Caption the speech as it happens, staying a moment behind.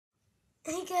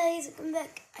Hey guys, welcome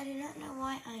back. I do not know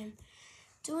why I'm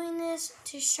doing this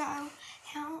to show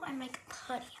how I make a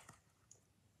putty.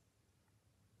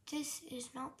 This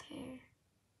is not poo.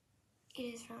 It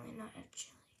is really not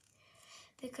actually.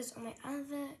 Because on my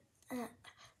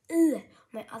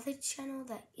other channel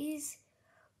that is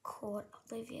called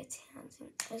Olivia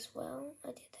Townsend as well. I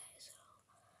did that as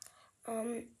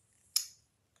well.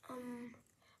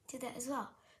 Did that as well.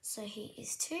 So here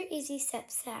is 2 easy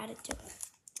steps how to do it.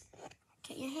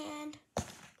 Get your hand,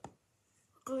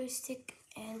 glue stick,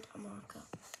 and a marker.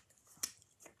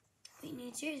 What you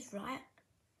need to do is write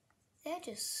there,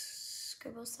 just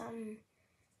scribble some.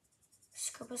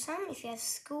 If you have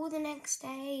school the next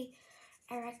day,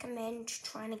 I recommend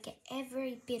trying to get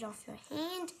every bit off your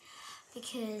hand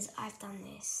because I've done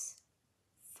this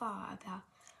about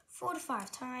 4 to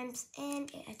 5 times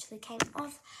and it actually came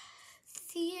off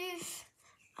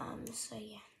so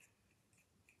yeah.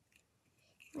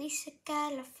 Lisa,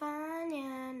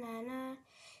 California, nana,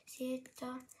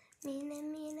 sito,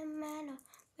 mina, mano,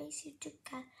 race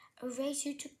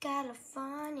you to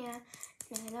California,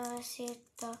 nana,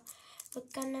 sito, we're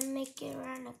gonna make it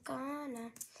round the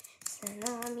corner,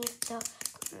 sanamito.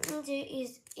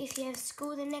 Is if you have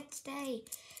school the next day,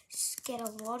 just get a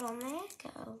lot on there,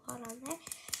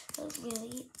 It's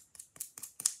really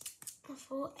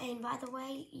full. And by the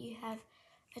way, you have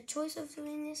a choice of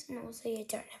doing this, and also you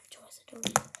don't have a choice of doing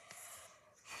it.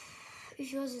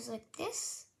 If yours is like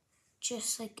this,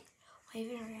 just like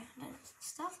waving around and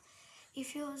stuff.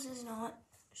 If yours is not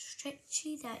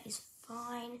stretchy, that is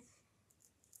fine.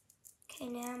 Okay,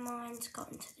 now mine's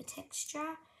gotten to the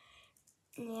texture.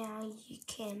 Now you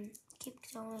can keep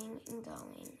going and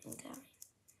going and going.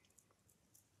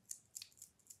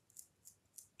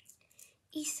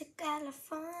 East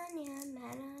California,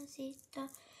 manazita,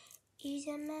 is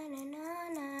a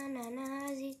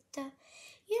mananananazita.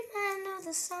 You might know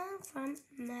the song from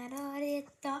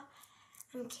Margarita.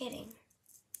 I'm kidding.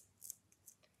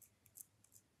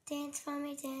 Dance for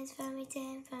me, dance for me,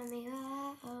 dance for me,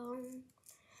 oh.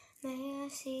 May I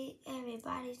see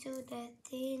everybody do that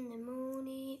in the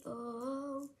mooney,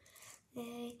 oh.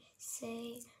 They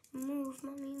say, move,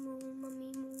 mommy,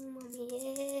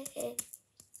 yeah.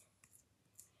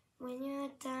 When you're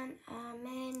done, I'm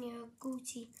in your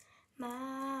Gucci,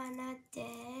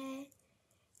 manate.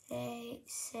 They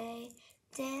say,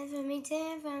 dance for me,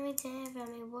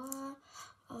 whoa,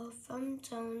 oh, from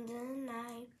tone to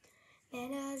night.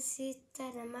 Let us sit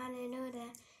at the mountain, know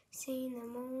that, seen the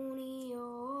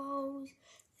moonios.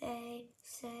 They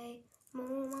say,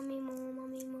 moo, mommy,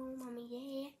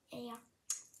 yeah.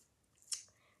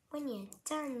 When you're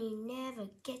done, you never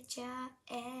get your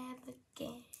ever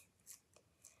again.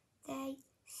 They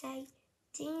say,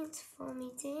 dance for me,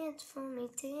 dance for me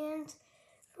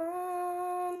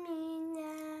now.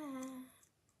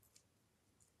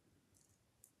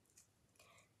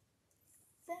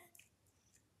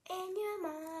 And your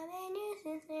mom and your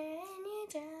sister and your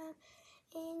job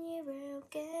and your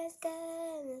broke ass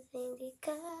got nothing to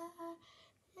call.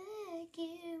 Like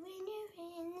you when you're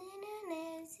in and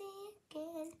I see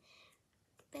again.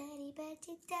 Betty,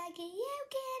 doggy, you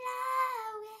get out.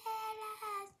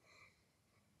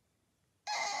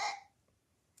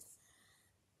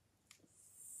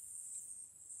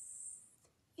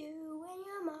 You and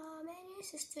your mom and your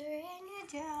sister and your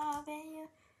job and your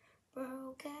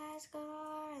broke ass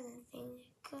car and the thing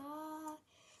you call.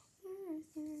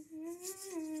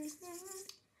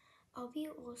 I'll be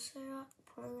also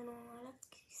pulling on a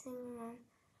kissing one.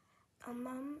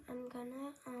 Mom, I'm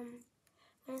gonna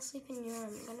sleep in your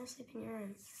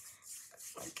room.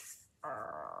 Like,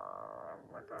 oh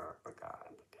my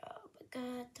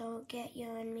God, don't get you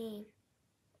and me.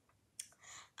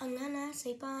 I'm gonna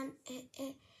sleep on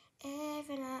it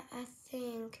every night. I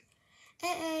think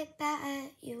better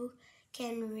you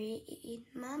can read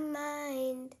my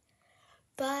mind.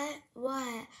 But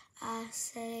what I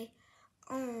say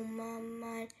on my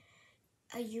mind,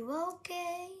 are you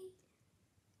okay?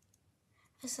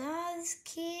 I saw this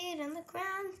kid on the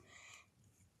ground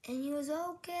and he was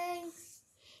okay.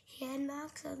 He had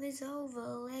marks on his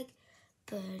oval leg,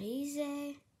 but he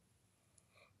said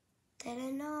that I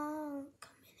know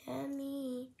coming at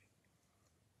me.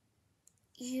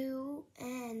 You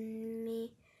and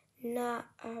me, not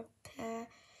a pair,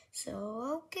 so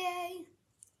okay.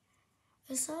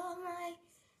 I saw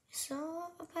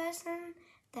a person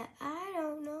that I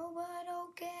don't know, but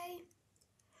okay,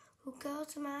 who goes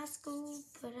to my school,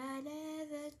 but I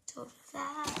never told her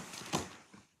that.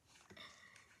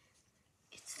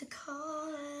 It's the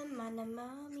call and my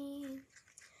mommy.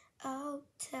 I'll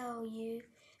tell you,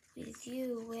 with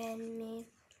you and me,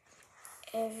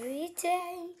 every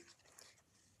day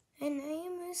My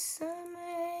name is Summer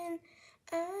and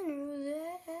I knew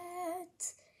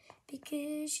that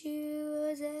because you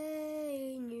was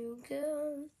a new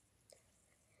girl.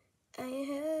 I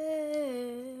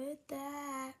heard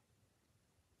that,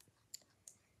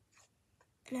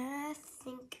 and I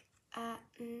think I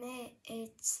met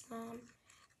it's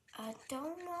I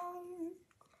don't know,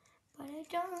 but I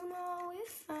don't know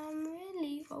if I'm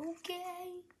really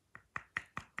okay.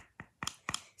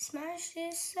 Smash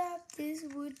this up, this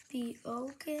would be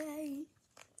okay.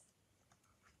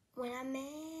 When I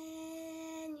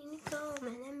met Nicole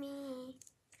and me,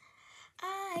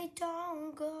 I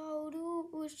don't go to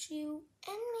with you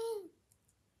and me.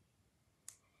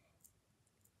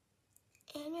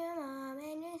 And your mom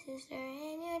and your sister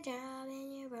and your job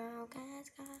and your broken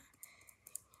sky.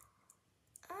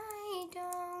 I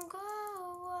don't go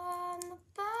on the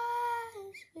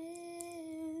bus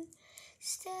with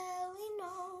Stelly,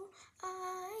 no,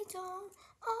 I don't.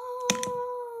 Oh,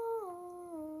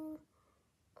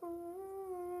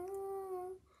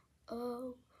 ooh,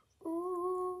 oh,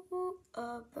 ooh,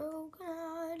 a broken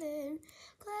hearted.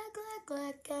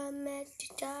 Glad I met you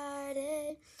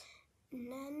started.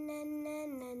 Na na na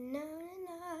na na na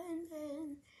na.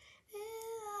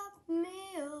 Love me,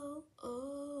 oh,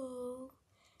 oh.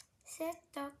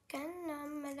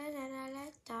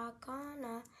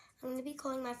 I'm going to be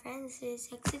calling my friends. This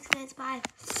is 6 minutes. Bye.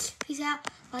 Peace out.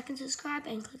 Like and subscribe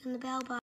and click on the bell button.